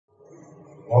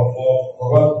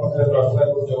भगवान पाखे प्रार्थना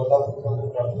कर जगन्नाथ पाखे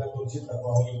प्रार्थना कर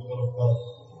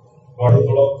गढ़ी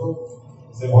तोड़तु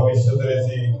से भविष्य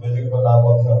से नाम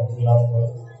सुनाम कर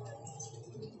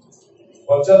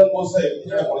पंचायत मौसा एमती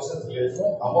जन मनीष थे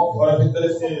आम घर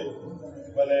भितर से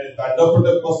माने दांड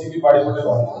पटे बसिक बाड़ी पटे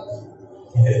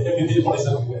बाहर एमती मनीष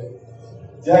थे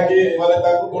जहाँकि माने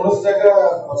कौन जगह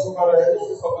पछुक रहे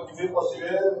सब जी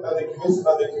पशे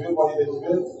देखिए बही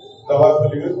देखिए दवा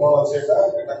खोलिए कौन अच्छे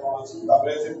कौन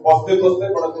अच्छे से बसते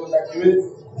बसते बड़ डाकिए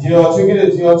झी अच्छु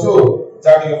कि झी अच्छु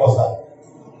चा टे बसा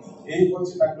यही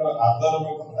हूँ आदर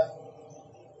कथा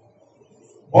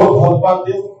बहुत भल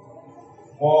पाती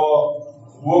मो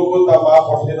पुओ को ता माँ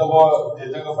पठेदब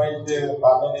जेजेक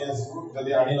पान नहीं आसू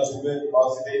जदि आनी नथिबे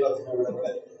माउसी दे नथिबे बेले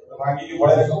बेले तो भांगी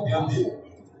बड़े रकम दियंती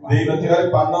देई नथिबारे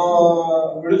पान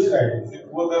मिलुछि ना से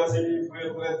पुओ तार सेठी पूरे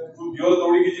पूरे तू जोर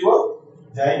दौड़ी की जीव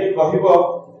जाई के कहबो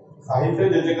साहित्य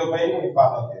जेजेक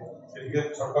पान दे सेठी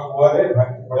छोट बुआरे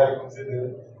भांगी बड़े रकम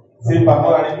से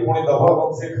पान आनी की पुणी दब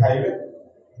और से खाइबे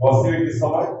बसिबे कि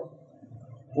समय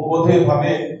मु बोधे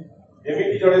भावे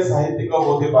एमिति जड़े साहित्यिक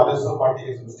बोधे बालेश्वर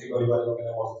पार्टी सृष्टि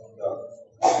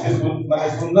माने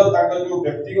सुंदर जो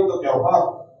व्यक्तिगत व्यवहार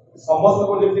समस्त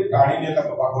को जमी टाणी ने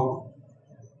पाखक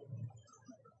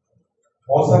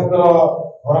मौसांकर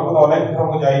घर को अनेक थर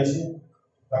मुझे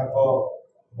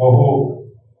बहु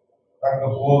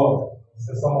पुओ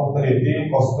शेष मुहूर्त एत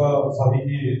कष्ट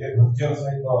सहिकी धैर्य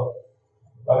सहित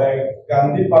माने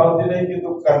गांधी पारती नहीं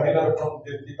किंतु गांधी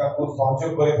जमी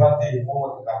सहयोग करी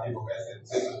पकाए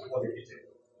देखी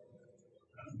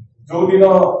जो दिन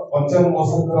पंचायत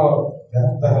मौसांकर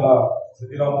देहांत है से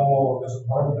दिन मुझे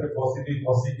घर भर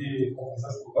बसिकी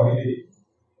कहली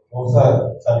मौसा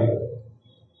चलीगले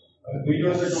दुई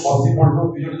जन जो बसी पड़ो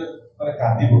दुई जन मैंने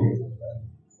कांदी पकड़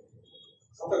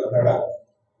सत कथा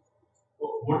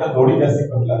गोटा दौड़ी आसी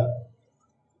कहला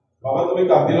बाबा तुम्हें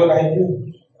कांदिल कहीं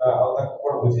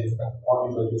कौन बुझे कौन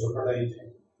भी छोटा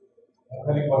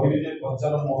खाली कहली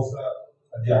पंचायत मौसा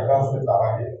आज आकाश में तारा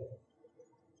है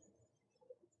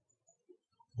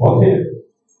बहुत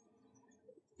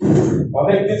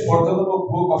अनेक दिन पर्यटन मो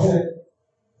पु कहे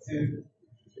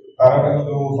तारा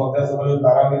जो सन्ध्या समय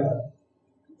तारा हुए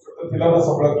छोट थिला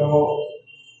सब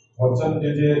वचन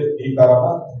जे ये तारा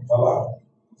बाबा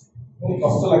बहुत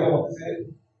कष्ट लगे मत से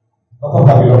कथा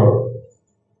भाविल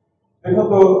देख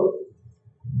तो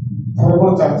थे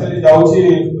कौन चली चली जाऊँगी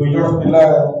दुई जन पिला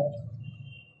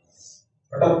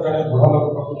हठात जड़े बुढ़ा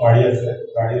लोक माड़ी आसे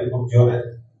गाड़ी खूब जोर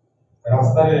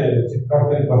रास्ता चित्कार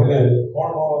कर कहले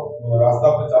कौन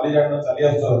रास्ता पे चली जाना चली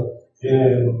आस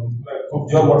खूब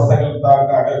जोर मोटरसाइकिल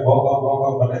आगे गो गो गो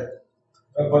गो गले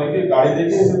करके गाड़ी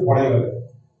देखिए से पड़े गले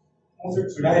मुझे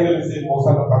छिड़ा ही गली से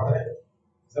मौसा का पाखे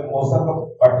से मौसा का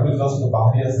पाखे जस्ट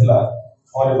बाहरी आसला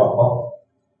अरे बापा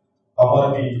तमर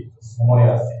भी समय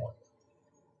आस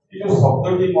ये जो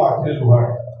शब्दटी मो आखिरे लुहा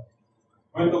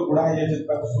हुए तो बुढ़ा ही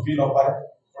शुभी न पाए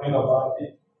शुणी न पाती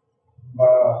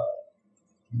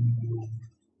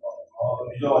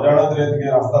निज अजाणत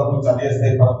रास्ता को चली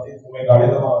आसते तुम्हें गाड़ी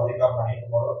दबा अधिकार नहीं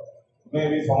तुम्हें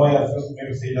भी समय आस तुम्हें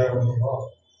भी सही जगह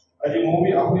आज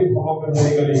मुझे आहरी भल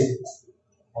गली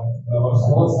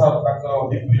शरद सार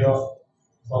अति प्रिय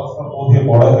शरद सार बहुत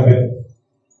बड़ हे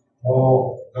मो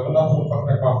जगन्नाथ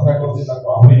पाखे प्रार्थना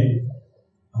करी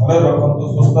भले रखु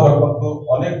सुस्थ रखु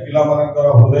अनेक पिला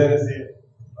हृदय से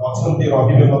अच्छा रही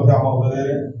आम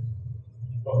हृदय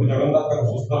प्रभु जगन्नाथ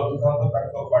सुस्थ रखी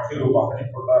था पार्टी बाहरी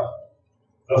पड़ा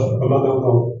जस्ट फुल दे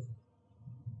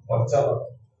पंचायत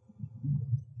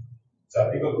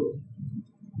चलीगलु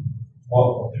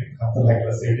बहुत खात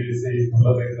लगे से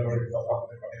फुल देखते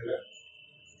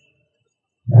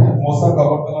मौसा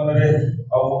वर्तमान में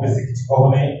बेसी किसी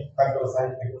कहूना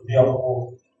साहित्य कृति आमको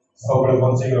सब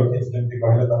बंचे रखी जमी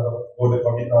कहले गोटे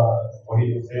कविता बही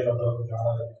से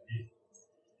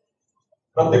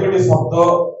प्रत्येक शब्द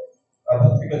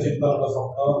आध्यात्मिक चिंतन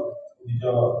शब्द निज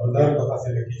हृदय कथा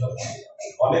से लिखी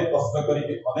अनेक कष्ट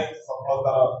करके अनेक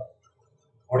सफलतार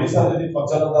ओडिशा जदि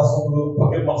पंचानन दास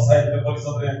फकीरमोहन साहित्य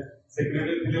परिषद रे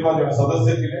सेक्रेटरी थे जन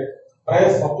सदस्य थे प्राय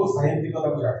सब साहित्यिक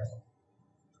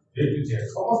जाने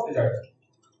समस्त जाने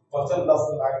पंचानन दास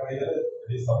नाम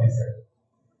कहीदेले सफिशिएंट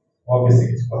और बेसी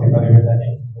किसी कहीपर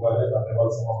नहीं धन्यवाद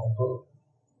समस्त को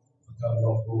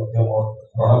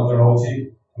प्रणाम जनाऊँगी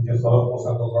मुझे शरद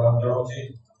मौसा को प्रणाम जनाऊँगी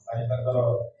आज तक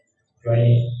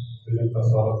ज्वाई श्रीयुक्त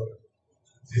शरद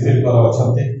शिशिर अच्छा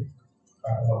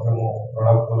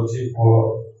प्रणाम करुच्ची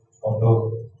बंधु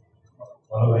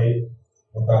मन भाई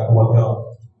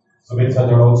शुभेच्छा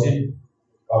जनाऊँगी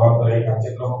बाबा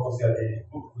कार्यक्रम को आज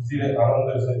खूब खुशी आनंद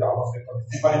सहित आम सहित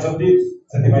मिशि पारी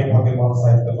फकीरमोहन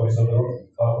साहित्य परिषद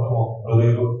तरफ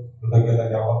हृदय कृतज्ञता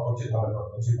ज्ञापन उचित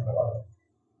धन्यवाद।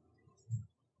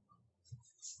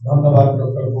 धन्यवाद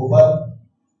डॉक्टर गोपाल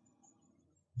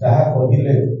जहाँ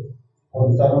कहले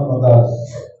पंचानन दास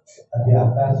आज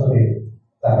आकाश में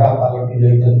तारा पलटि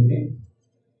जाइछन्ति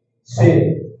से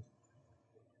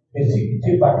बेसी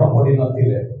किछि पाठ पढ़ी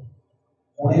नथिले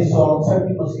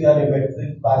 1959 मसीहा रे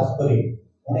मैट्रिक पास करी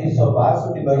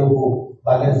 1962 बेलू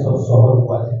बालेश्वर शहर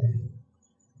को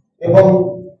आसिथिले एवं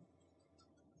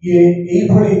ये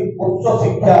एभली उच्च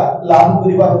शिक्षा लाभ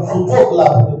करिबार सुযোগ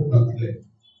लाभ नथिले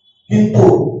किंतु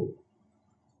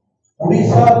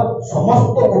ओडिशार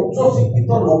समस्त उच्च शिक्षित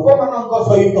लोक मानक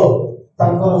सहित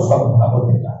तांकर सद्भाव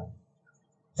थिला।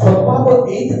 सद्भाव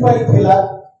एइथपाई थिला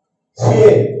से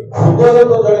हृदय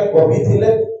तो जड़े कवि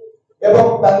थिले एवं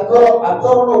तांकर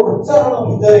आचरण उच्चारण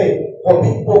भितरे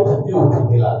कवित्व फुटी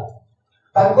उठिथिला।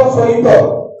 तांको सहित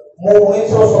मु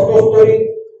 1977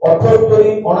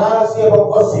 78 79 एवं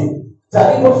 80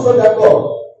 4 वर्ष जाक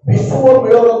विश्व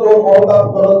मिलन जो महोत्सव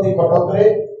करती कटक रे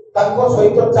तांको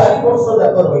सहित 4 वर्ष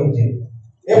जाक रहिछि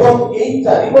एवं एई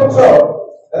 4 वर्ष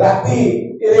राति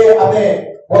रे आमे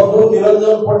बंधु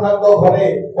निरंजन पटनायक घरे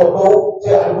कटौ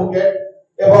से एडवोकेट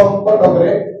एवं कटक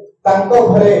रे तांको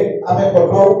घरे आमे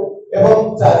कटौ एवं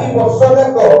 4 वर्ष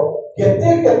जाक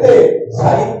केते केते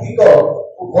साहित्यिक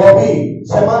कवि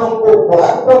सेमाननको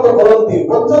कलाकृत करती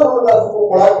पंचानन दास को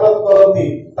कलाकृत करती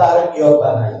तार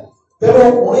कियता नाही। तेणु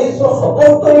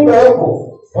 1977 बेलू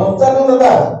पंचानन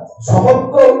दास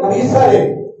समग्र ओडिशा रे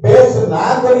बेस ना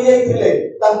करि जाइथिले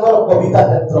तांकर कविता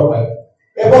क्षेत्र में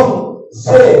एवं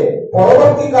से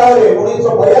परवर्ती काल रे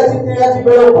 1982 83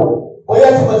 बेलू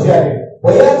 82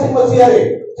 मसीहा रे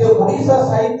जे ओडिशा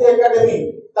साहित्य एकेडमी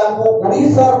तांको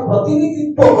ओडिशा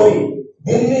प्रतिनिधित्व करी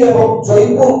दिल्ली एवं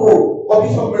जयपुर को कवि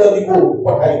सम्मेलन को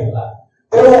पठाइथिला।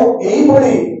 तेणु एई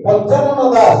भली पंचानन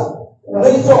दास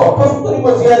 1978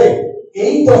 मसीहा रे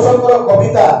एई दशकर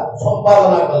कविता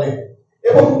संपादना कले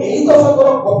एवं एई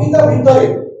दशकर कविता भितरे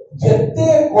जेते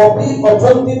कवि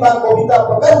अछंती बा कविता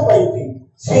प्रकाश पाइथि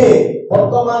से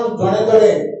वर्तमान जणे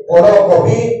जणे बड़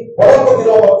कविर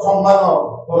सम्मान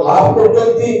लाभ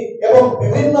करछंती एवं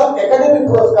विभिन्न एकेडमी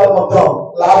पुरस्कार मध्य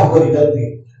लाभ करिसंती।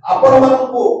 आपण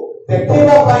मानकु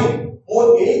देखैबा पई मु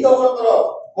एई दशकर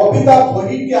कविता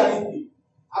बहिटी आनिथि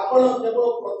आपण केवल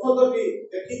प्रथमटी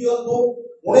देखि दियंतु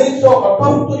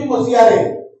 1978 मसीहा रे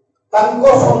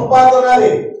तांको संपादना रे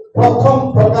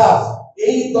प्रथम प्रकाश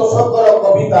एई दशकर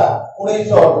कविता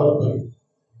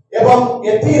 1978 एवं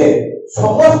एथिरे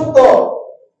समस्त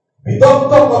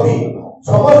विदग्ध कवि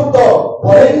समस्त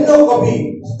वरेण्य कवि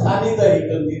स्थानित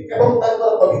होइछन्ति एवं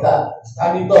तांकर कविता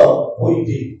स्थानित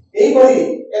होइछि। एई भली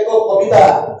एक कविता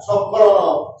संकलन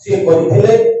से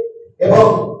करिथिले एवं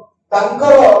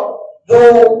तांकर जो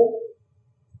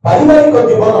पारिवारिक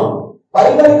जीवन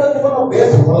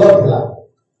बेस भल थिला।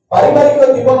 पारिवारिक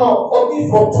जीवन अति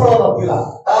स्वच्छल नथिला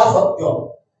ता सत्य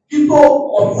किंतु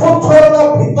अस्वच्छलता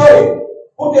भितरे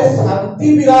गोटे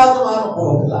शांति विराजमान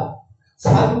करुथिला।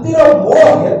 शांतिर मूल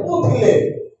हेतु थिले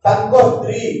तांको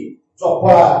स्त्री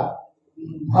चपला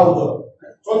भाउज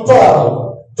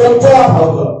चंचला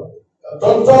भाउज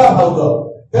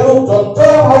तेणु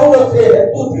चंचला भाउज से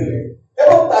हेतु थिले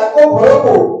एवं तांको घर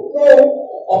को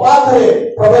अबाध रे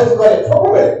प्रवेश करे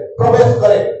सबुबे प्रवेश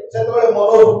करे सेतबे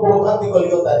मनोज पुरखांती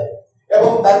गलियोता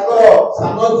एवं तांकर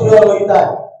सानो झियो रहिता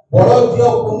बड़ झियो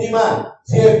पूर्णिमा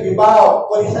से विवाह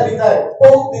करि सारिता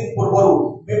बहुत दिन पूर्वरु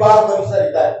विवाह करि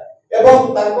सारिता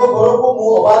एवं तांको घर को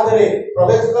मु अबाध रे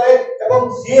प्रवेश करे एवं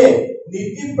सीए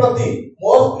नीति प्रति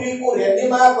मो स्त्री को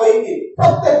रेनिमा कहि कि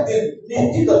प्रत्येक दिन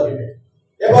निश्चित जिवे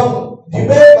एवं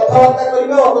जिवे कथावार्ता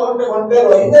करिवे अधघंटे घंटे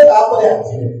रहिबे तापर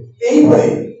आसीबे एई भली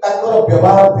तांकर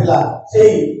व्यवहार थिला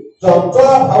सेई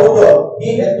चंचला भाउज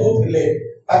ही हेतु थिले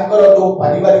तांकर जो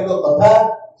पारिवारिक कथा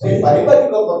से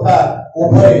पारिवारिक कथा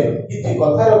ऊपर किछि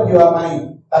कथा रखिबा माई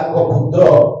तांको पुत्र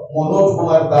मनोज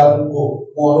कुमार दास को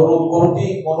अनुरोध करूची।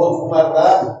 मनोज कुमार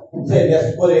दास से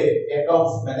नेस्कोरे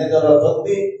अकाउंट्स मैनेजर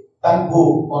अछंती तांको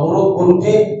अनुरोध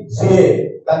करूची से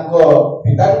तांको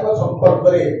पिताଙ୍କ संपर्क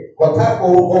रे कथा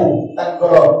कहू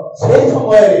तांकर से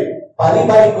समय रे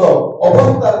पारिवारिक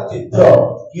अवस्थार चित्र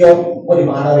किय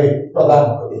परिमाण रे प्रदान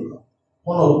करियो।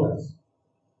 मनोज दास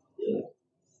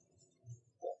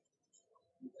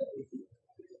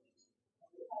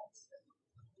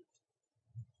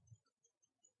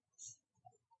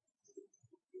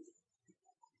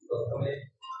प्रथमे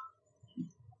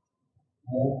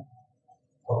मु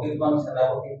फकीरमान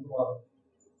सेनापति को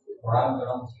प्रणाम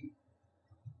जनाऊँगी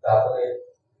तापरे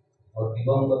और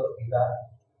दिवंगत पिता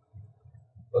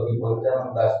कवि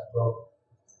पंचानन दास को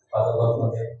पादपद्म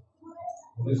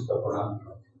भूमिष्ठ प्रणाम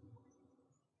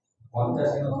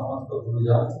मंचासीन समस्त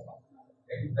गुरुजन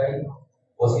एटाई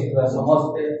बसी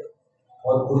समस्ते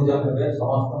मोर गुरुजन हे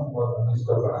समस्त मोर घनिष्ठ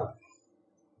प्रणाम।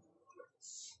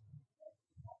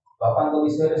 बापा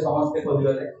विषय समस्ते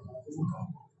कहगले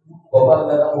गोपाल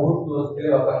दादा बहुत क्लोज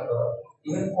थे बापा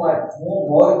इवन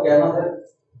मोर ज्ञान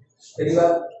फेरवा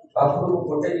पाखर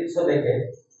गोटे जिस देखे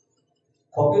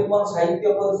फकीरमोहन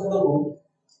साहित्य परिषद को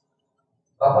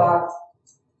बापा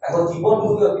जीवन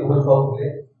को भी अति भल पाते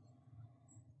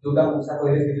जोटा मूषा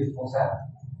कहले गिरीश मूषा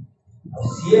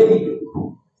सीए भी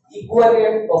इक्वाली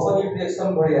एंड अपोजिट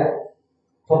रिएक्शन भाया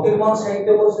फकीरमोहन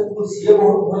साहित्य परिषद को सीए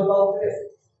बहुत भल पाते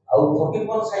और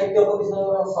फकीरमोहन साहित्य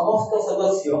परिषद समस्त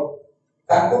सदस्य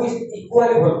ताको भी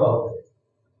इक्वाली भल पाते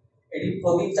एडी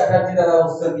प्रदीप चटर्जी दादा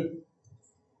बसती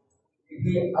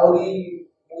इठी आउरी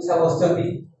मूषा बसती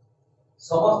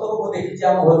समस्त को देखी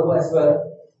आम घर को आसबार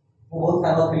बहुत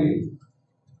सान थी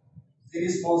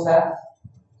गिरीश मौसा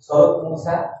शरद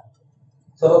मौसा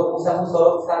को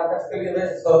शरद सार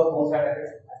शरद मौसा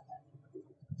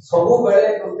सबु बेले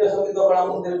नृत्य संगीत कला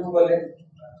मंदिर को गले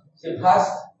से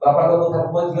फास्ट बापा को कथा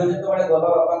मो झियो जेते बेले गला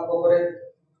बापा को करे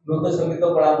नृत्य संगीत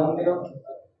कला मंदिर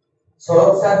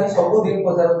शरद सार भी सब दिन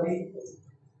पचारती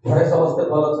घरे समस्त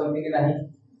भल अछंती कि नाही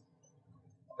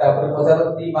तापर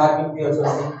पचारती मां केमती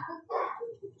अछंती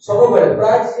सब बेले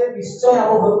प्राय से निश्चय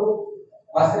हम घर को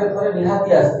मासरे थरे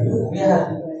निहाती आस्ती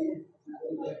निहाती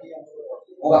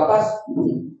ओ वापस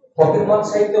फकीरमोहन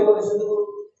साहित्य परिषद को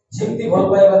जिमती भल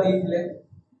पाइबा देथिले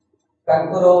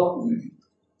तांकर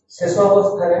शेष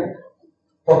अवस्था रे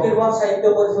फकीरमोहन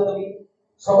साहित्य परिषद भी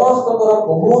समस्त को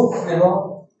बहुत स्नेह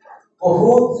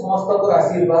बहुत समस्त को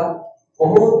आशीर्वाद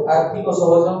बहुत आर्थिक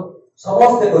सहयोग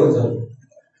समस्त करिसन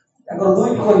तांकर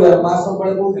दुईटी परिवार मां सब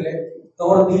बेले कहथिले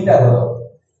तोर दुईटा घर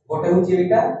गोटे होची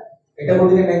एटा को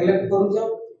दिने नेग्लेक्ट करूछ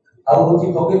आ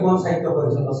होची फकीरमोहन साहित्य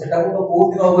परिषद सेटा को तो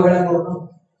बहुत दिन अवहेला करनो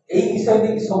एई विषय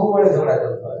दे सब बळे झगड़ा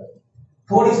करथले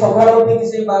थोड़ी सकाळ उठी कि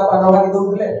से बापा नवाकी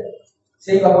दउथले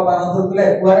सेई बापा पान दउथले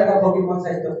कुआरे का फकीरमोहन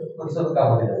साहित्य परिषद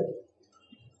काम करे जाय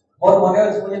और मने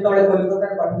अछि मुझे तबळे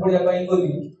कलिकता पाठ पढिया पई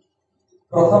गली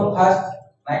प्रथम फास्ट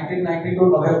 1992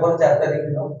 नवेम्बर 4 तारिख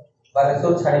दिन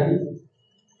बालेश्वर छाड़ी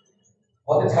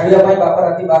मते छाड़िया पई बापा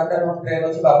राती 12 टा ट्रेन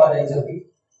अछि बापा जाई छथि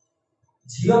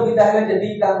झियो भी ताहले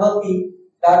जदी कांदती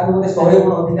ताठु मते 100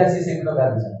 गुण अधिक से दिन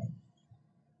कांदी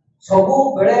सबु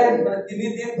बेले माने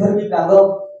 3 दिन धर भी कांद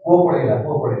को पड़ेला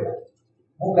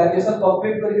मु ग्रेजुएशन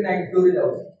कंप्लीट करी 92 रे जाउ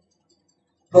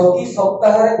प्रति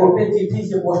सप्ताह रे गोटे चिठी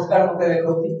से पोस्ट कार्ड मते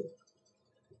लेखती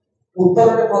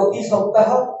उत्तर रे प्रति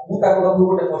सप्ताह मु ताको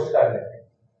गोटे पोस्ट कार्ड लेखे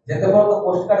जेते पर तो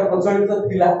पोस्ट कार्ड प्रचलित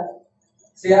थिला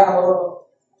से हमर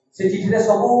से चिठी रे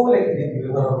सबु लेखि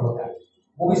दिथिले घर कथा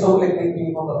मु भी सब लेखि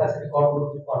दिथिले मो कथा से कोन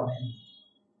कोन नै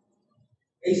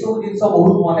एई सब जिंस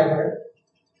बहुत मने पड़े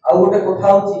आ गोटे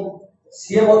कथा होची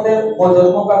सिए मते मो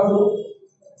जन्म पाखरु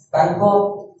तांको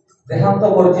देहांत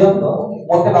पर्यंत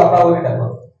मते बापा बोली डाको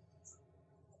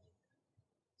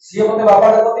सिए मते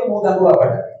बापा डाकती मु तांको बापा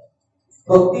डाके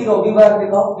प्रति रविवार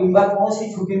दिन किंबा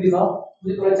कोसी छुट्टी दिन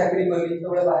जेतबे चाकरी करली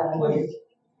तबे बाहर गली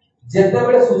जेते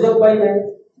बेले सुयोग पाइबे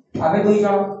आमे दुई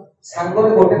जण सांगरे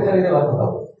गोटे थाली रे भात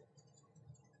खाऊ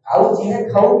आउ जिहे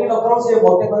खाऊ कि न खाऊ से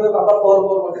मते कहबे बापा तोर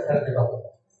गोटे थाली रे भात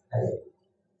खाए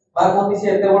बा कोती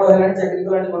से एते बड़ हेलानी चाकरी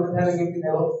करलानी गोटे थाली केमती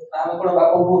नेबो आमे कोन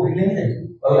बापा को भिले ही नै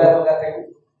अगला अगला खाई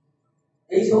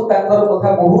एई सब तांकर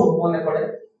कथा बहुत मने पड़े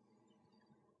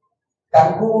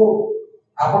तांकू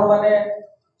आपण माने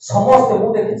समस्त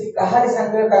मु देखि कहानी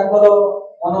संगे तांकर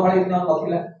मनोमालिन्य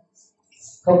नथिला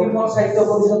फकीरमोहन साहित्य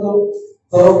परिषद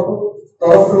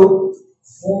तरफरु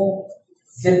मु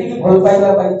जेतिकी भल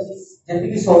पाइबा पाइछि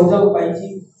जेतिकी सहयोग पाइछि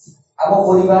आम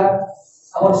परिवार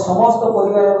आम समस्त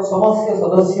परिवार समस्त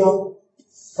सदस्य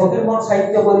फकीरमोहन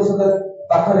साहित्य परिषद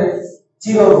पाखरे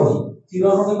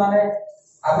चिरऋणी माने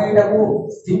आमे एटा को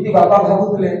जिमती बापा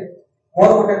भाबुथले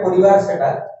मोर गोटे परिवार सेटा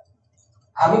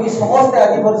आमे भी समस्त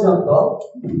आदि पर्यंत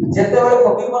जेते बेले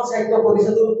फकीरमोहन साहित्य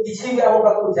परिषद किछि भी आम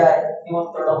पाखु जाय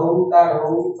निमंत्रण हो कार्ड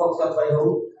हो फंक्शन पाई हो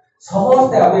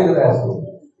समस्त आमे गरे आसु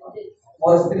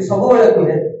मोर स्त्री सब बेले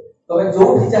कहे तबे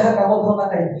जोठी जहा काम धंदा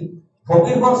काई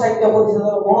फकीरमोहन साहित्य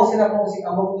परिषद कोनोसी ना कोनोसी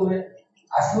काम को तबे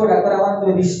आसीबो डाकरा मान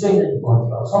तबे निश्चय नहीं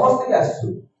पहुंचबा समस्त के आसु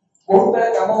बहुत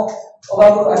बेले काम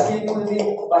अभाव आसी कि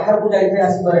बाहर को जाइथे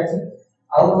आसी पारे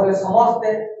आ नहले समस्त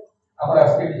हमर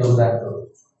राष्ट्रीय योगदान करू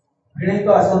भिड़े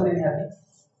तो आसंती निहाती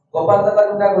गोपाल दादा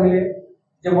गुंडा कहले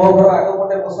जे मो घर आगे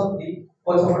पटे बसंती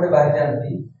पछ पटे बाहर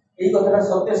जानती एई कथाटा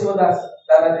सत्य शिव दास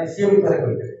दादा जे से भी थरे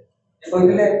कहले जे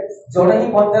कहले जणे ही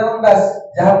पंचानन दास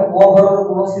जहा मो घर रो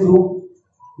कोनोसी रूम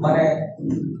माने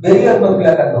बेरियर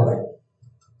नथिला ताको भाई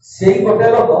सेई गोटे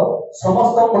लोक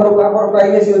समस्त घर को हमर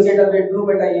प्राइवेसी होची एटा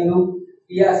बेडरूम एटा ये रूम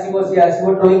ये आसीबो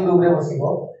ड्राइंग रूम रे बसिबो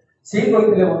सेई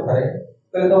कहले मो थरे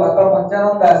कहले तो बापा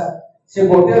पंचानन दास से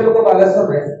गोटे लोक बालेश्वर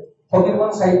रे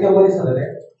फकीरमोहन साहित्य परिषद रे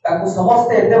ताकू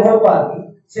समस्त एते भल पाती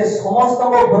से समस्त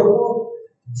घर को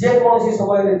जे कोनसी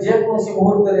समय रे जे कोनसी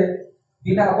मुहूर्त रे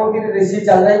बिना आपत्ति रे से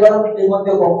चल जाई बार के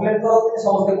मध्ये कंप्लेंट करो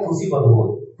समस्त खुशी बोध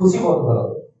करो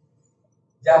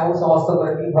जा हो समस्त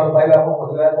करे भल पाइबा हम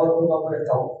परिवार पर तुम करे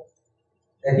खाओ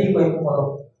एही कोई मोर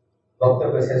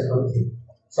वक्तव्य शेष करछि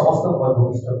समस्त मोर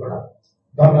भूमिष्ठ प्रणाम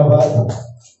धन्यवाद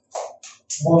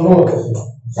मनोज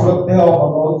श्रद्धेय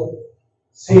मनोज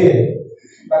से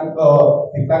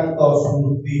पितांक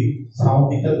स्मृति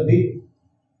साउंडिचंदी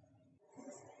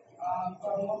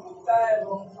कर्मकर्ता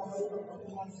एवं समस्त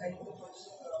प्रतिमान साहित्य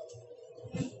परिषद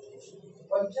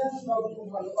पंचायत को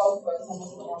भल पाउଥିବା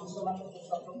समस्त ମଣିଷମାନଙ୍କୁ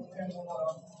ସର୍ବପ୍ରଥମେ ମୋର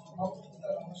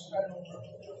ଭକ୍ତିର ନମସ୍କାର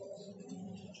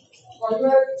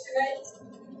କହିବାର କିଛି ନାହିଁ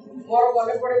ମୋର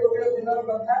ମନେ ପଡେ ଗୋଟେ ଦିନର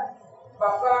କଥା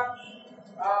ବାପା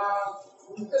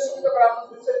ନୃତ୍ୟ ସଙ୍ଗୀତ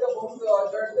କଳାମନ୍ତ୍ରୀ ସହିତ ବହୁତ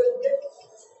ଜଡ଼ିତ ଥିଲେ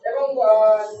ଏବଂ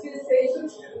ସେଇ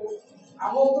ଦୃଷ୍ଟିରୁ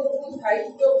ଆମ ଉପରକୁ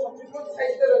ସାହିତ୍ୟ ଫକୀରମୋହନ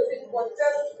ସାହିତ୍ୟର ସେ 50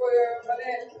 ମାନେ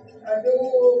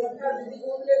ଯୋଉ କଥା ଦିଦି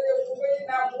କହୁଥିଲେ ଯେ ମୁଁ କହିଲି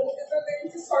ନା ମୁଁ ଯେତେବେଳେ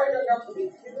ଦେଖିଛି 100 ଟଙ୍କା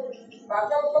ପଡିଛି କିନ୍ତୁ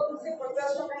ବାପାଙ୍କ ପାଖରୁ ସେ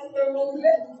 50 ଟଙ୍କା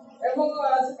ନେଉଥିଲେ ଏବଂ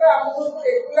ସେଟା ଆମ ଘରକୁ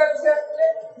ରେଗୁଲାର ସେ ଆସିଥିଲେ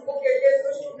ମୁଁ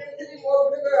କେକେଏସର ଷ୍ଟୁଡେଣ୍ଟ ଥିଲି ମୋର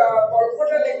ଗୋଟେ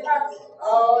ଗଳ୍ପଟା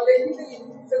ଲେଖିଥିଲି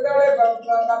ସେତେବେଳେ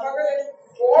ବାପା କହିଲେ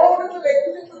କଣ ଗୋଟେ ତୁ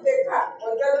ଲେଖୁଛୁ ତୁ ଦେଖା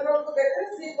 50 ଜଣଙ୍କୁ ଦେଖା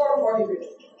ସିଏ କଣ କହିବେ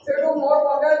ସେଠୁ ମୋର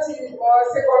ମନେ ଅଛି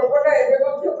ସେ ଗଳ୍ପଟା ଏବେ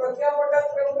ମଧ୍ୟ ପ୍ରଜ୍ଞା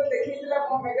ପଟ୍ଟନାୟକ ଦେଖେଇଥିଲା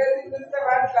ମୋ ମେଗାଜିନ୍ ଯେତେବେଳେ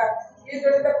ବାହାରିଥିଲା କିଏ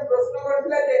ଜଣେ ତାକୁ ପ୍ରଶ୍ନ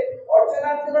କରିଥିଲା ଯେ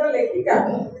ଅର୍ଚ୍ଚନାନ୍ତି ଗୋଟେ ଲେଖିକା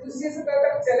କିନ୍ତୁ ସିଏ ସେତେବେଳେ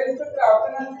ତାକୁ ଚ୍ୟାଲେଞ୍ଜ କରିଥିଲା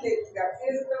ଅର୍ଚ୍ଚନାନ୍ତି ଲେଖିକା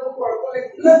ସିଏ ସେତେବେଳେ ଗଳ୍ପ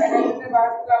ଲେଖିଥିଲା ମେଗାଜିନରେ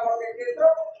ବାହାରିଥିଲା ଆମର କେକେଏସର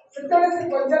ସେତେବେଳେ ସେ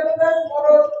ପଞ୍ଚାନନ ଦାସ ମୋର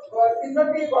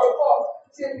 3ଟି ଗଳ୍ପ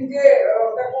ସେ ନିଜେ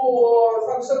ତାକୁ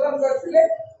ସଂଶୋଧନ କରିଥିଲେ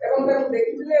ଏବଂ ତାକୁ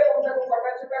ଦେଖିଥିଲେ ଏବଂ ତାକୁ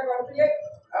କଟାଛଟା କରିଥିଲେ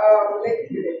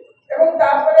ଲେଖିଥିଲେ ଏବଂ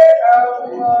ତାପରେ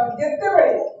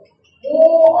ଯେତେବେଳେ ମୁଁ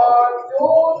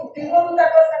ଯୋଉ ଦିନରୁ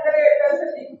ତାଙ୍କ ସାଙ୍ଗରେ ଏକା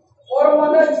ଥିଲି ମୋର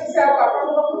ମନେ ଅଛି ସେ ବାପାଙ୍କ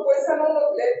ପାଖରୁ ପଇସା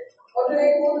ନେଉନଥିଲେ ମତେ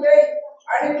ନେଇକି କହୁଥିଲେ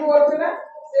ଆଣିବୁ ଅର୍ଚ୍ଚନା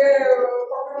ସେ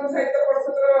ଫକୀରମୋହନ ସାହିତ୍ୟ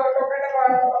ପରିଷଦର ଟଙ୍କାଟା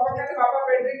ବାପା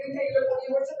ପେଣ୍ଡିଂ ହେଇଗଲେ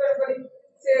 20 ବର୍ଷ ତେଣୁକରି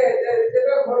ସେ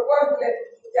ଯେତେବେଳେ ଘରକୁ ଆସିଥିଲେ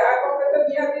ଚା କପେ ତ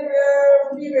ନିହାତି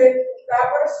ପିଇବେ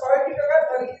ତାପରେ 100 ଟଙ୍କା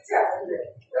ଧରିକି ସେ ଆସିଲେ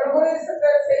ତେଣୁକରି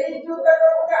ସେଇ ଯୋଉ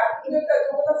ତାଙ୍କର ଗୋଟେ ଆତ୍ମୀୟତା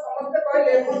ଯୋଉ କଥା ସମସ୍ତେ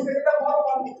କହିଲେ ଏବଂ ସେଟା ମୋର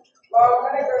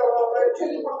ମାନେ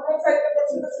ଆକ୍ଚୁଆଲି ଫକୀରମୋହନ ସାହିତ୍ୟ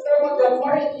ପରିଷଦ ସେତେବେଳେ ମୋ ଜନ୍ମ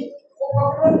ହେଇକି ମୁଁ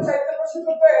ଫକୀରମୋହନ ସାହିତ୍ୟ ପରିଷଦ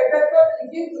ଏକାଗ୍ର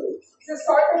କିନ୍ତୁ ସେ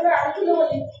 100 ଟଙ୍କା ଆଣିଥିଲେ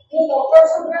ବୋଲି ମୁଁ ମକର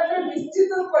ସଂକ୍ରାନ୍ତିରେ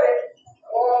ନିଶ୍ଚିତ ରୂପରେ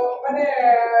ମାନେ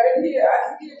ଏଠି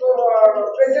ଆସିକି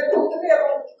ପ୍ରେଜେଣ୍ଟ ହଉଥିଲି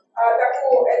ଏବଂ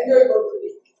ତାକୁ ଏନ୍ଜୟ କରୁଥିଲି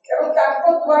ଏବଂ ତାଙ୍କ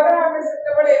ଦ୍ୱାରା ଆମେ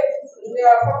ସେତେବେଳେ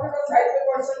ଫକୀରମୋହନ ସାହିତ୍ୟ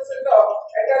ପରିଷଦ ସହିତ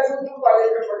ଏକାଜୁଟ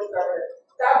କଲେଜରେ ପଢିଥିଲା ବେଳେ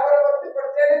ତା ପରବର୍ତ୍ତୀ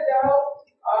ପର୍ଯ୍ୟାୟରେ ଯାହା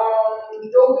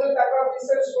ଯୋଉଦିନ ତାଙ୍କ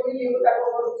ବିଷୟରେ ଶୁଣିଲି ମୁଁ ତାଙ୍କ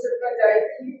ଘରକୁ ସେଦିନ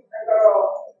ଯାଇଥିଲି ତାଙ୍କର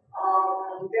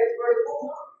ଡେଥ୍ ବେଳକୁ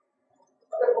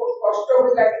ମତେ ବହୁତ କଷ୍ଟ ବି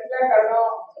ଲାଗିଥିଲା କାରଣ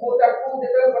ମୁଁ ତାକୁ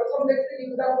ଯେତେବେଳେ ପ୍ରଥମ ଦେଖିଥିଲି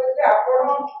ମୁଁ ତାକୁ କହିଥିଲି ଆପଣ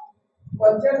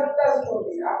ପଞ୍ଚାନନ ଦାସ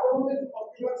କହୁଛି ଆପଣଙ୍କୁ ଯଦି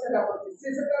ଫକୀରମୋହନ ସେନାପତି ସେ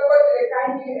ସେତେବେଳେ କହିଥିଲେ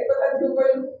କାହିଁକି ଏକଥା ଝିଅ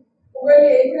କହିଲୁ ମୁଁ କହିଲି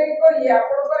ଏଇଥିପାଇଁ କହିଲି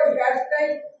ଆପଣଙ୍କର ହେୟାର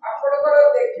ଷ୍ଟାଇଲ ଆପଣଙ୍କର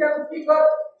ଦେଖିବାକୁ ଫିଗର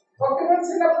ଫକୀରମୋହନ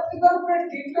ସେନାପତିଙ୍କର ପୁରା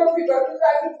ଡିଟୋ ଫିଗର କିନ୍ତୁ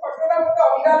ଆଜି ଫଟୋଟା ମତେ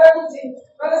ଅଲଗା ଲାଗୁଛି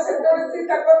ମାନେ ସେତେବେଳେ ସେ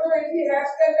ତାଙ୍କର ଯୋଉ ଏଇଠି ହେୟାର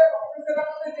ଷ୍ଟାଇଲଟା ଫକୀରମୋହନ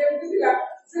ସେନାପତି ଯେମିତି ଥିଲା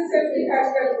ସେ ସେମିତି ହେୟାର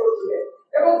ଷ୍ଟାଇଲ କରୁଥିଲେ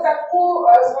ଏବଂ ତାକୁ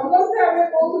ସମସ୍ତେ ଆମେ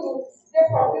କହୁଥିଲୁ ଯେ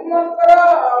ଫକୀରମୋହନଙ୍କର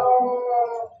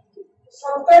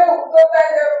ସତରେ ଉତ୍ତରଦାୟୀ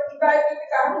ଯଦି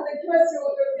କାହାକୁ ଦେଖିବା ସେ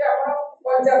ହଉଛନ୍ତି ଆମର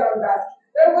ପଞ୍ଚାନନ ଦାସ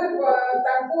ତେଣୁକରି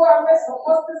ତାଙ୍କୁ ଆମେ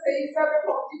ସମସ୍ତେ ସେଇ ହିସାବରେ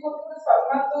ଭକ୍ତି କରୁଥିଲୁ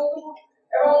ସମ୍ମାନ ଦଉଥିଲୁ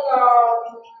ଏବଂ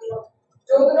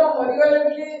ଯୋଉଦିନ ମରିଗଲେ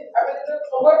ବୋଲି ଆମେ ଯେତେବେଳେ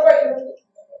ଖବର ପାଇଲୁ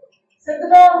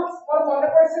ସେଦିନ ମୋର ମନେ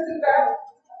ପଡେ ସେଦିନଟା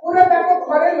ପୁରା ତାଙ୍କ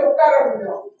ଘରେ ଲୋକାରଣ୍ୟ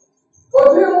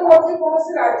ବୋଧହୁଏ ମୁଁ ଭାବୁଛି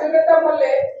କୌଣସି ରାଜନେତା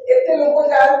ମଲେ ଏତେ ଲୋକ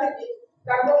ଯାଆନ୍ତି କି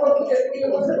ତାଙ୍କ ଘରକୁ ଯେତିକି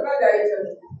ଲୋକ ସେଦିନ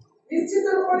ଯାଇଛନ୍ତି ନିଶ୍ଚିତ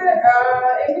ରୂପରେ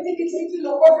ଏମିତି କିଛି କିଛି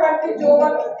ଲୋକ ଥାନ୍ତି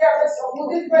ଯୋଉମାନଙ୍କୁ ଆମେ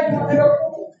ସବୁଦିନ ପାଇଁ ମନେ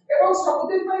ରଖୁ ଏବଂ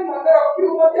ସବୁଦିନ ପାଇଁ ମନେ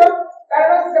ରଖିବୁ ମଧ୍ୟ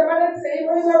କାରଣ ସେମାନେ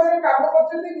ସେଇଭଳି ଭାବରେ କାମ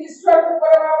କରୁଛନ୍ତି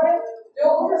ନିଃସ୍ୱାର୍ଥପର ଭାବରେ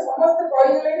ଯୋଉ କଥା ସମସ୍ତେ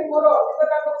କହିଗଲେଣି ମୋର ଅଧିକ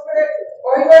ତାଙ୍କ ବିଷୟରେ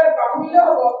କହିବାର ବାହୁଲ୍ୟ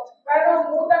ହବ କାରଣ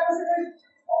ମୁଁ ତାଙ୍କ ସହିତ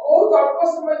ବହୁତ ଅଳ୍ପ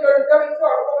ସମୟ ଜଡ଼ିତ ହେଇକି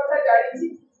ଅଳ୍ପ କଥା ଜାଣିଛି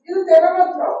କିନ୍ତୁ ତେବେ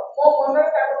ମଧ୍ୟ ମୋ ମନରେ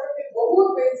ତାଙ୍କ ପ୍ରତି ବହୁତ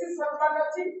ବେଶୀ ସମ୍ମାନ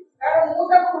ଅଛି କାରଣ ମୁଁ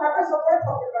ତାକୁ ଭାବେ ସବୁବେଳେ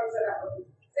ଫକୀରମୋହନ ସେନାପତି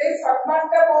ସେଇ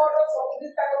ସମ୍ମାନଟା ମୋର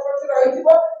ସବୁଦିନ ତାଙ୍କ ପ୍ରତି ରହିଥିବ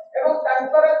ଏବଂ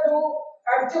ତାଙ୍କର ଯୋଉ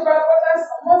କାର୍ଯ୍ୟକଳାପ ତା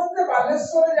ସମସ୍ତେ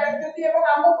ବାଲେଶ୍ୱରରେ ଜାଣିଛନ୍ତି ଏବଂ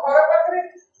ଆମ ଘର ପାଖରେ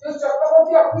ଯୋଉ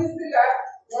ଚକ୍ରବର୍ତ୍ତୀ ଅଫିସ ଥିଲା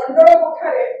ମଣ୍ଡଳ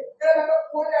କୋଠାରେ ତାଙ୍କ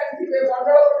ପୁଅ ଜାଣିଥିବେ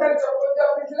ମଣ୍ଡଳ କୋଠାରେ ଚକ୍ରବର୍ତ୍ତୀ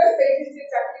ଅଫିସ ଥିଲା ସେଇଠି ସେ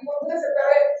ଚାକିରି କରୁଥିଲେ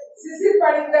ସେତେବେଳେ ଶିଶିର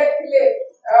ପାଣିଗ୍ରାହୀ ଥିଲେ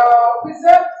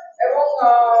ଅଫିସର ଏବଂ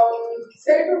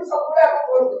ସେଇଠୁ ସବୁବେଳେ ଆମ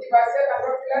ଘରକୁ ଯିବା ଆସିବା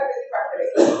ତାଙ୍କର ଥିଲା ସେଠି ପାଖରେ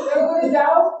ତେଣୁକରି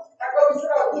ଯାଅ ତାଙ୍କ विषय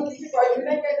अधिक किसी कहबी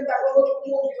नहीं कहीं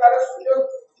जीवार सुजोग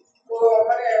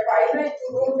माने पाई नहीं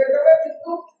रूम केतबे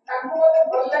किंतु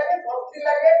भल लगे भक्ति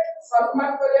लगे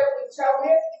सम्मान करने इच्छा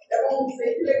हुए से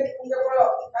केवल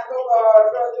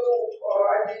जो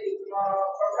आज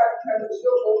कथा झील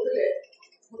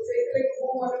कहते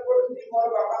मन पड़ुची मोर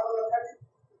बापा कथा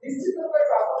निश्चित रूप से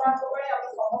बापा माँ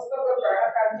समस्त प्रेरणा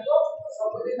कांदिब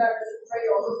सबुदिन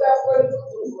अनुताप करूँ दुख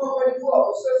करूँ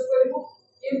अविश्वास करूँ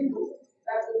किंतु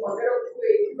मन रखू ये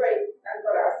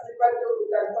आशीर्वाद जो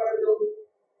जो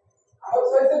आम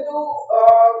सहित जो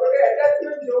गोटे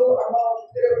अटैचमेंट जो आम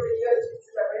भितर गोटे ये अच्छी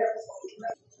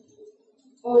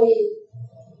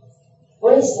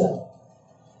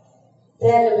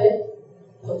 1993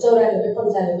 94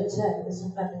 95 96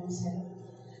 97 मसीह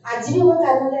आज भी वो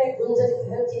कारण गुंजरित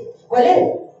ହେଉଛି କହିଲେ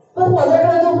ତ 15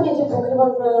 ଟଙ୍କା ଦଉନି ଯେ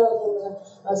ଫକୀରମୋହନ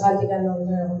ଶାନ୍ତି କାନ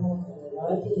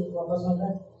ନଳତି ବସନ୍ତ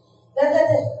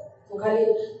ଦେ ଖାଲି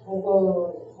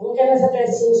ମୁଁ କେନ ସେଟା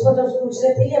ଇନ୍ସପେକ୍ଟର ସ୍କୁଲରେ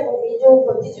ଥିଲି ଏବଂ ଏଇ ଯୋଉ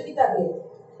ପ୍ରତିଯୋଗିତା ହୁଏ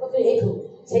ତ ଏଇଠୁ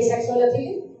ସେଇ ସେକ୍ସନରେ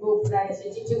ଥିଲି ମୁଁ ପ୍ରାୟ ସେ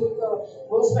ଚିଠି ଗୁଡ଼ିକ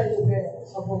ମ୍ୟୁନିସିପାଲିଟି ଉପରେ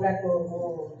ସବୁ ଗୁଡ଼ାକ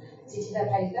ଚିଠିଟା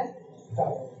ଖାଇଥିଲା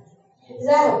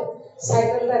ଯାହା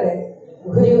ସାଇକେଲରେ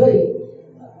ଘୁରି ଘୁରି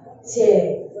ସେ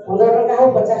 15 ଟଙ୍କା ହଉ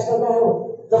 50 ଟଙ୍କା ହଉ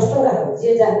 10 ଟଙ୍କା ହଉ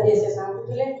ଯିଏ ଯାହା ଦିଏ ସେ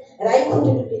ସାଉଁଟୁଥିଲେ ରାଇ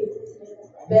ଖୁଣ୍ଟି ଟୁଟି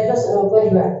ବେଲ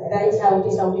କରିବା ରାଇ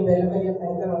ସାଉଁଟି ବେଲ କରିବା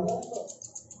ତାଙ୍କର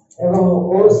ଏବଂ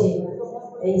କୌଣସି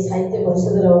ଏହି ସାହିତ୍ୟ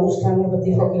ପରିଷଦର ଅନୁଷ୍ଠାନ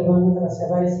ପ୍ରତି ଫକୀରମୋହନଙ୍କର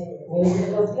ସେବାରେ ସେ ନିୟୋଜିତ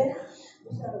କରୁଥିଲେ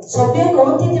ସଭ୍ୟ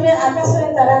କହନ୍ତି ତୁମେ ଆକାଶରେ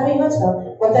ତାରା ହୋଇଅଛ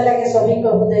ମତେ ଲାଗେ ସଭିଙ୍କ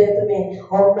ହୃଦୟ ତୁମେ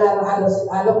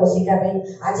ଆଲୋକ ଶିଖା ପାଇଁ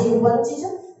ଆଜି ବି ବଞ୍ଚିଛ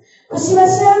ଖୁସି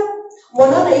ବାସିଆ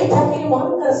ମନ ନେଇ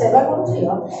ଫକୀରମୋହନଙ୍କର ସେବା କରୁଥିଲ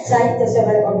ସାହିତ୍ୟ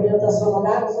ସେବାରେ ଅବିରତ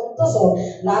ଶ୍ରମଦାନ ସନ୍ତୋଷ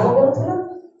ଲାଭ କରୁଥିଲ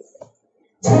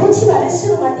ଝୁରୁଛି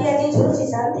ବାଲେଶ୍ୱର ମାଟି ଆଜି ଝୁରୁଛି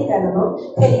ଶାନ୍ତି କାନନ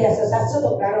ଫେରି ଆସ ଶାଶ୍ୱତ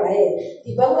ପ୍ରାଣ ଆଏ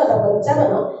ଦିବଙ୍ଗତ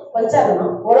ପଞ୍ଚାବନ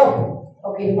ଓରଫ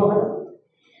ଫକୀରମୋହନ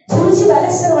ଝୁରୁଛି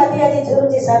ବାଲେଶ୍ୱର ମାଟି ଆଜି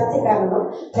ଝୁରୁଛି ଶାନ୍ତି କାନନ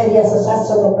ଫେରି ଆସ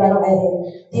ଶାଶ୍ୱତ ପ୍ରାଣ ଆଏ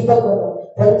ଦିବଙ୍ଗତ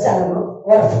ପଞ୍ଚାବନ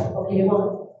ଓରଫ ଫକୀରମୋହନ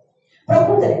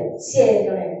ପ୍ରକୃତରେ ସିଏ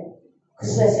ଜଣେ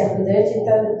ଖୁସିବାସିଆ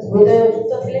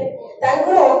ହୃଦୟଯୁକ୍ତ ଥିଲେ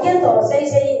ତାଙ୍କର ଅଜ୍ଞାତ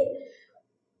ସେଇ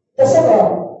ଦଶକ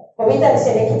କବିତାରେ ସେ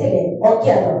ଲେଖିଥିଲେ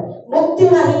ଅଜ୍ଞାତ ମୃତ୍ୟୁ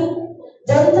ନାହିଁ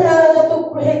ଯନ୍ତ୍ରଣାର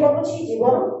ଗୃହେ କଟୁଛି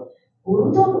ଜୀବନ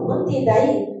ଗୁରୁତ ନୁହନ୍ତି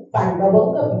ଦାୟୀ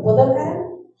ପାଣ୍ଡବଙ୍କ ବିପଦ କାରଣ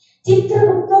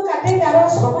ଚିତ୍ରଗୁପ୍ତ କାଟେ କାର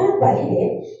ସମୟ ପାରିଲେ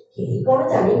କେହି କଣ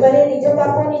ଜାଣିପାରେ ନିଜ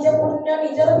ପାପ ନିଜ ପୁଣ୍ୟ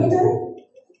ନିଜର ଭିତରେ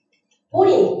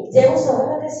ପୁଣି ଯେଉଁ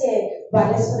ସହରରେ ସେ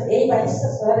ବାଲେଶ୍ୱର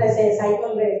ସହରରେ ସେ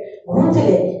ସାଇକେଲରେ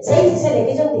ଘୁରୁଥିଲେ ସେଇଠି ସେ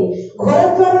ଲେଖିଛନ୍ତି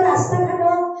ଘରଦ୍ୱାର ରାସ୍ତାଘାଟ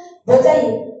ବଜାଇ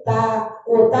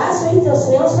ତା ସହିତ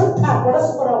ସ୍ନେହ ଶ୍ରଦ୍ଧା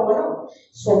ପରସ୍ପର ମନ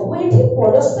ସବୁ ଏଠି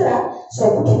ପରସ୍ପରା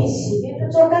ସବୁଠି ବି ସିମେଣ୍ଟ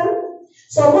ଚଟାଣ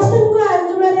ସମସ୍ତଙ୍କ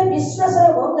ଆଞ୍ଜୁଳାରେ ବିଶ୍ୱାସର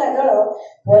ଗଙ୍ଗା ଜଳ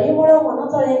ପରିମଳ ମନ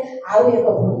ତଳେ ଆଉ ଏକ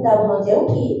ବୃନ୍ଦାବନ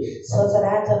ଯେଉଁଠି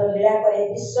ସଚରାଚର ଲୀଳା କରେ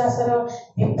ବିଶ୍ୱାସର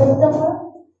ବିପଦ ଫଳ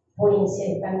ପୁଣି ସେ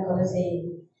ତାଙ୍କର ସେଇ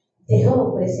ଦେହ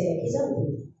ଉପରେ ସେ ଲେଖିଛନ୍ତି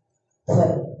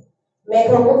ଥରେ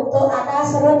ମେଘମୁକ୍ତ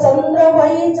ଆକାଶର ଚନ୍ଦ୍ର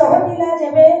ଭଳି ଚହଟିଲା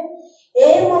ଯେବେ ଏ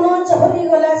ମନ ଚହଲି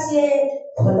ଗଲା ସିଏ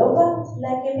ଭଲ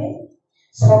ପାଉଥିଲା କେବେ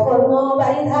সকর্ণ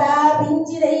বারিধারা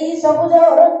ভিঞ্চি দেই সবুজ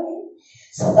অরণ্যে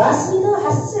সদাস্মিত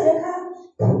হাস্য রেখা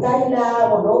ফুটাইলা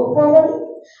মন উপবনে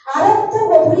আরক্ত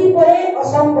গধূলি পরে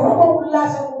অসম্ভব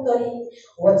উল্লাসକୁ ধରି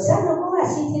ଅଚାନକ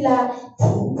ଆସିଥିଲା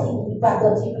ଥିନି ପାଦ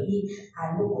ଚିପି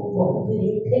ଆଲୁକୁ ବହୁ ଦୂରେ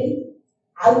ଠେଲି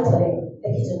ଆଉ ଥରେ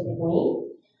ଦେଖିଛନ୍ତି ପୁଣି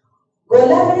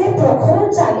ଗଲାବେଳେ ପ୍ରଖର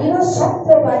ଚାଲିର ଶବ୍ଦ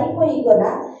ବାରି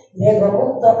ହୋଇଗଲା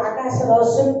ମେଘମୁକ୍ତ ଆକାଶର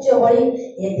ସୂର୍ଯ୍ୟ ଭଳି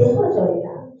ଏ ଦେହ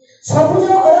ଜଳିଲା ସବୁଜ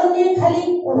ଅରଣ୍ୟ ଖାଲି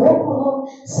କୁହ କୁହ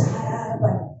ସାରା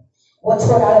ପାଣି ଗଛ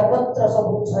ଡାଳ ପତ୍ର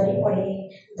ସବୁ ଝରି ପଡେ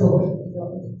ଦୌଡ଼ି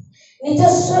ଦୌଡ଼ି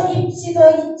ନିଜସ୍ୱ ଇପ୍ସିତ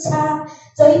ଇଚ୍ଛା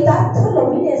ଚରିତାର୍ଥ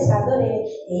ଲଭିଲେ ସାଦରେ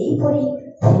ଏଇପରି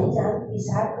ଫେରି ଯାଆନ୍ତି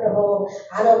ସାଗ୍ରହ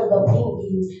ଆନନ୍ଦ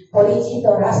ଫିଙ୍ଗି ପରିଚିତ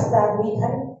ରାସ୍ତା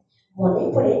ଦୁଇଧାରେ ମନେ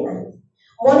ପଡେ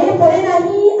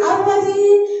ନାହିଁ ଆଉ ଆଜି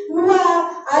ନୂଆ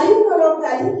ଆଲିଙ୍ଗନ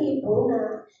କାଲିକି ପୁରୁଣା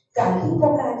କାଲି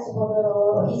ପକା ଜୀବନର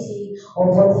ରହିଛି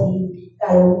ଅବଧି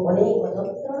କାଳ ଅନେକ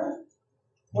ଯନ୍ତ୍ରଣା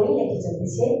ପୁଣି ଲେଖିଛନ୍ତି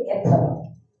ସେ ଏଥର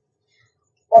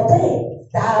ଅତଏବ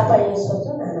ତା ପାଇଁ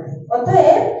ଶୋଚନା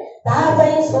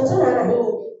ନାହିଁ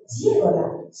ଯିଏ ଗଲା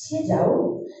ସିଏ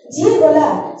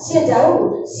ଯାଉ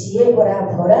ସିଏ ପରା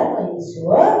ଭରା କରି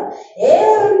ସୁଅ ଏ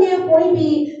ଅରଣ୍ୟ ପୁଣି ବି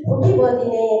ଫୁଟିବ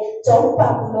ଦିନେ ଚମ୍ପା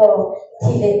ଫୁଲ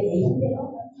ଥିଲେ ଏହି ଦେହ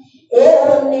ଏ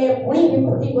ଅରଣ୍ୟ ପୁଣି ବି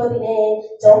ଫୁଟିବ ଦିନେ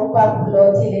ଚମ୍ପା ଫୁଲ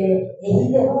ଥିଲେ ଏହି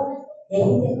ଦେହ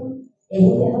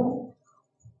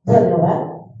ଧନ୍ୟବାଦ।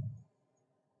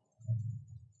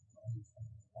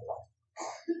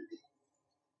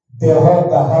 ଦେହ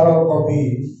ତାହାର କବି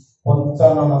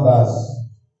ପଞ୍ଚାନନ ଦାସ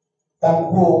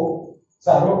ତାଙ୍କୁ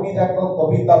 4ଟି ଯାକ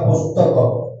କବିତା ପୁସ୍ତକ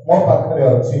ମୋ ପାଖରେ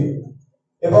ଅଛି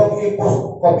एवं ये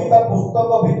कविता पुस्तक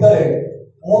भितर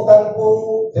मुझे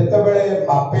जितेबले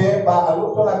मापे बा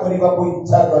आलोचना करने को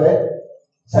इच्छा करे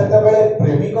सेतेबेले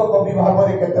प्रेमिक कवि भाव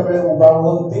में केतेबेले उभा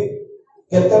हुअन्ति,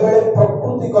 केतेबेले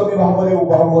प्रकृति कवि भाव में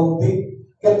उभा हुअन्ति,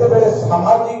 केतेबेले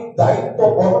सामाजिक दायित्व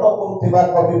वहन करुथिबा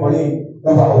कवि भली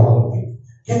उभा हुअन्ति।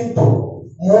 किंतु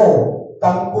मो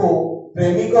तांको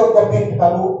प्रेमिक कवि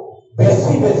ठारू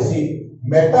बेसी बेसी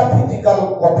मेटाफिजिकल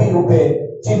कवि रूपे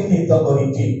चिन्हित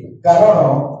करिछि,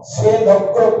 कारण से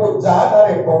नक्र को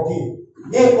जागारे पकी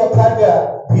ए कथाटा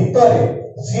भितरे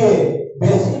सी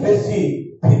बेसी बेसी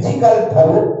फिजिकल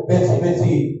ठारू बेसी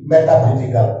बेसी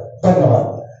मेटाफिजिकल। धन्यवाद।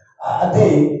 आदि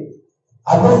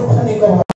आनुष्ठानिक